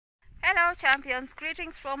Hello champions,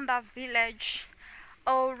 greetings from the village,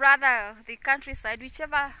 or rather the countryside,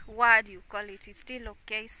 whichever word you call it is still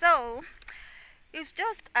okay. So it's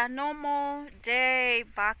just a normal day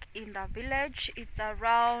back in the village. It's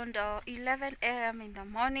around 11 a.m. in the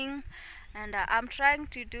morning, and I'm trying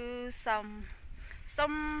to do some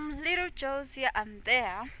little chores here and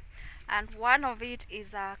there, and one of it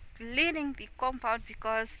is cleaning the compound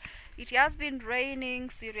because it has been raining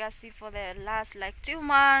seriously for the last like 2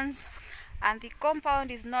 months, and the compound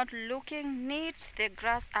is not looking neat. The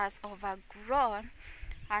grass has overgrown,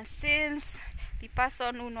 and since the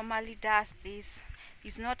person who normally does this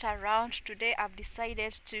is not around today, I've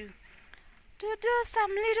decided to do some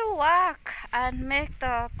little work and make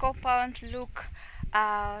the compound look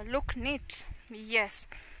neat. Yes,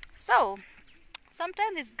 so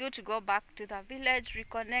sometimes it's good to go back to the village,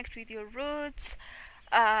 reconnect with your roots,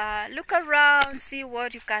 look around, see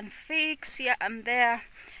what you can fix here and there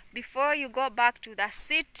before you go back to the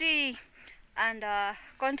city and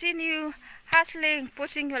continue hustling,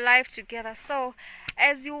 putting your life together. So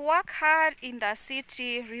as you work hard in the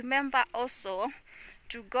city, remember also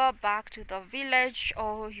to go back to the village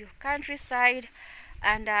or your countryside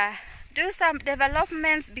and do some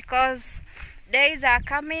developments, because days are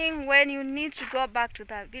coming when you need to go back to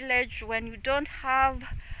the village, when you don't have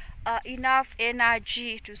enough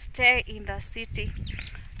energy to stay in the city.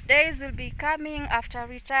 Days will be coming after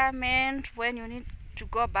retirement when you need to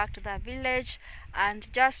go back to the village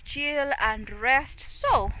and just chill and rest.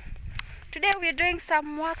 So today we're doing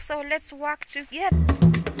some work, so let's work together.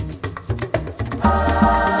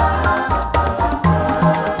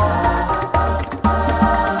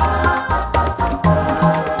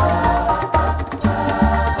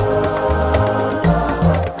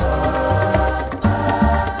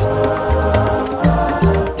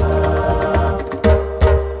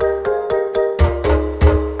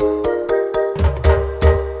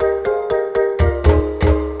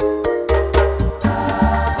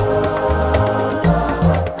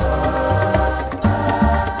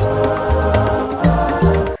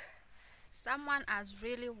 Someone has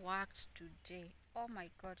really worked today. Oh my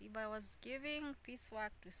god, if I was giving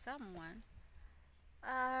piecework to someone,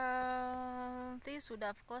 this would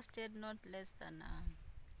have costed not less than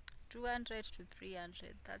 200 to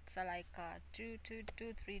 300. That's like $2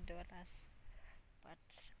 $3,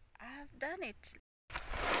 but I've done it.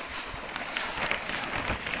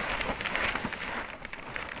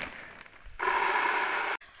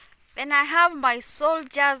 Then I have my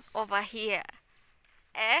soldiers over here.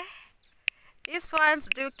 These ones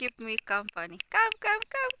do keep me company. Come.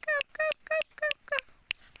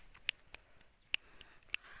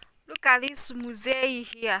 Look at this muzei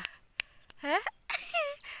here.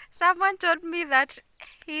 Someone told me that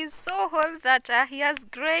he's so old that he has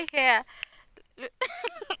gray hair.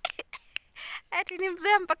 Ati ni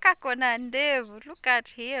mzee mpaka kona ndevu. Look at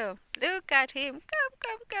him.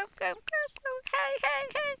 Come.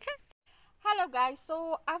 Hey. Hello guys,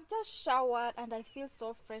 so I've just showered and I feel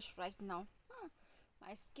so fresh right now.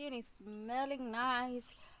 My skin is smelling nice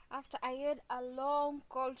after I had a long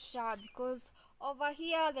cold shower, because over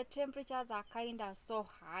here the temperatures are kinda so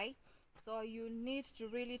high, so you need to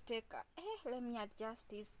really take a let me adjust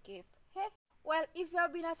this cape. Well, if you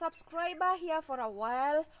have been a subscriber here for a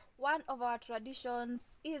while, one of our traditions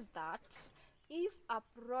is that if a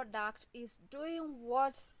product is doing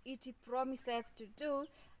what it promises to do,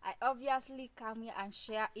 I obviously come here and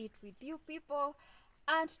share it with you people.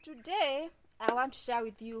 And today I want to share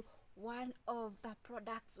with you one of the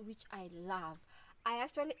products which I love. I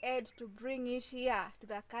actually had to bring it here to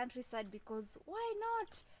the countryside because why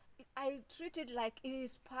not? I treat it like it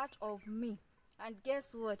is part of me. And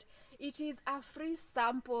guess what? It is a free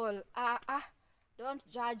sample. Don't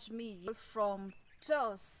judge me. From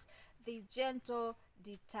Toss, the gentle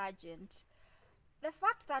detergent. The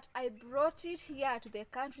fact that I brought it here to the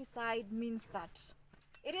countryside means that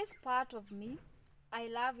it is part of me. I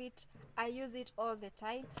love it. I use it all the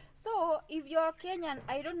time. So if you're Kenyan,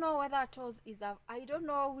 I don't know whether Toss is I don't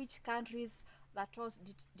know which countries that Toss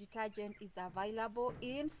detergent is available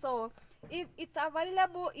in. So if it's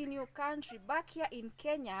available in your country, back here in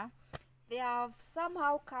Kenya, they have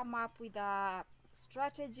somehow come up with a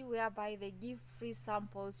strategy whereby they give free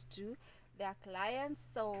samples to their clients.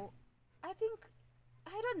 So I think,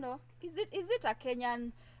 I don't know, is it a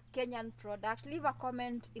Kenyan product? Leave a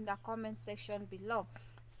comment in the comment section below.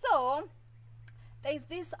 So there's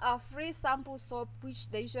this free sample soap which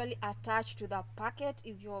they usually attach to the packet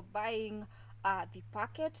if you're buying the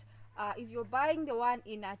packet. If you're buying the one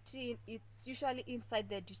in a tin, it's usually inside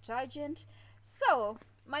the detergent. So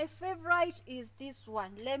my favorite is this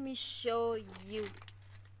one. Let me show you.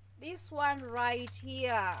 this one right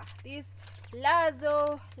here, this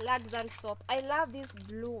Lazo luxury soap. I love this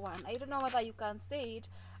blue one. I don't know whether you can see it.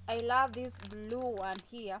 I love this blue one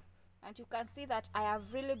here, and you can see that I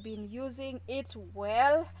have really been using it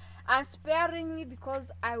well and sparingly,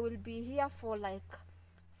 because I will be here for like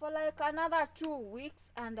another 2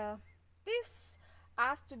 weeks, and this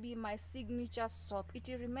has to be my signature soap. It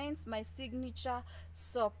remains my signature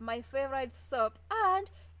soap, my favorite soap, and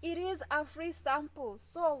it is a free sample.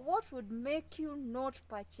 So what would make you not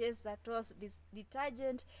purchase that was this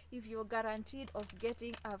detergent if you're guaranteed of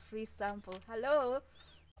getting a free sample? Hello,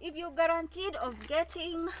 if you're guaranteed of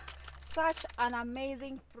getting such an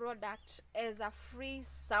amazing product as a free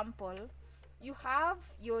sample, you have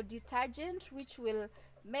your detergent which will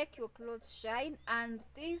make your clothes shine, and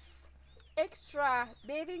this extra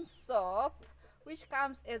bathing soap which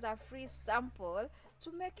comes as a free sample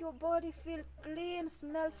to make your body feel clean,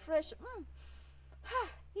 smell fresh.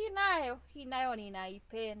 Hii nayo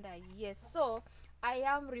ninaipenda. Yes, so I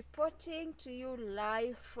am reporting to you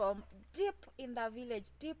live from deep in the village,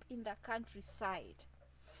 deep in the countryside.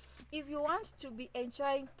 If you want to be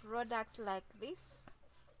enjoying products like this,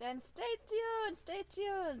 then stay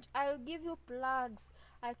tuned. I'll give you plugs.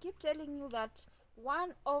 I keep telling you that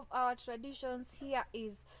one of our traditions here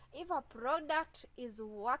is, if a product is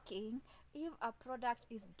working, if a product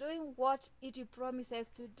is doing what it promises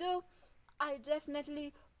to do, I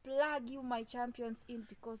definitely plug you, my champions, in,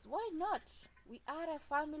 because why not? We are a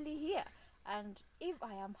family here, and if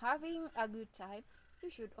I am having a good time, you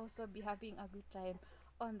should also be having a good time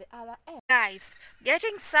on the other end. Guys,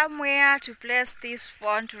 getting somewhere to place this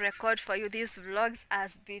phone to record for you these vlogs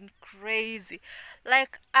has been crazy.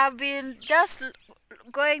 Like, I've been just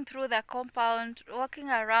going through the compound, walking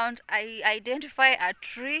around. I identify a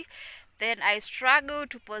tree, then I struggle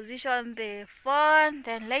to position the phone,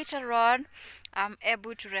 then later on I'm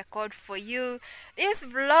able to record for you these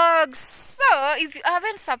vlogs. So if you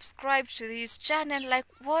haven't subscribed to this channel, like,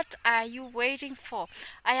 what are you waiting for?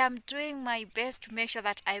 I am doing my best to make sure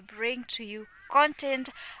that I bring to you content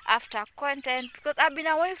after content, because I've been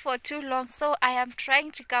away for too long. So I am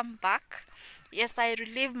trying to come back. Yes, I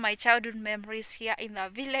relive my childhood memories here in the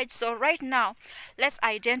village. So right now, let's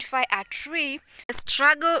identify a tree. The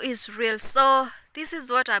struggle is real. So this is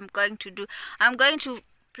what I'm going to do. I'm going to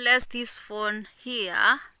place this phone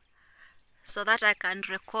here so that I can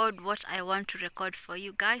record what I want to record for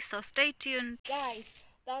you guys. So stay tuned. Guys,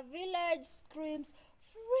 the village screams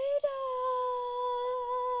freedom.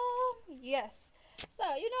 Yes. So,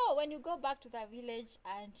 you know, when you go back to the village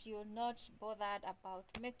and you're not bothered about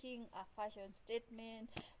making a fashion statement,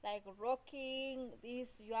 like rocking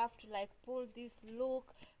this, you have to like pull this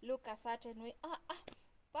look a certain way.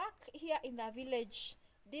 Back here in the village,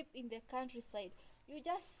 deep in the countryside, you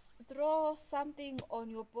just throw something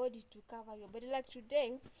on your body to cover your body. Like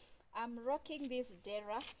today, I'm rocking this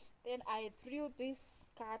dera. Then I threw this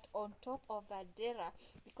skirt on top of the dera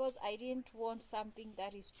because I didn't want something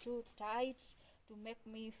that is too tight to make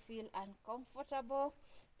me feel uncomfortable.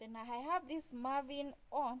 Then I have this marvin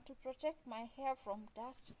on to protect my hair from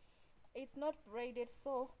dust. It's not braided,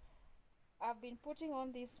 so I've been putting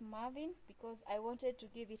on this marvin because I wanted to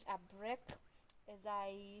give it a break as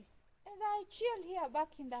I chill here back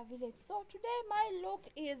in the village. So today my look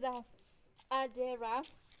is a dera,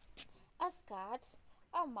 a skirt,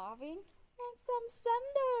 a marvin, and some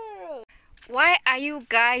sandals. Why are you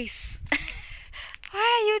guys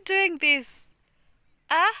why are you doing this?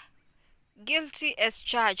 Guilty as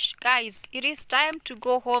charged. Guys, it is time to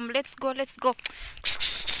go home. Let's go.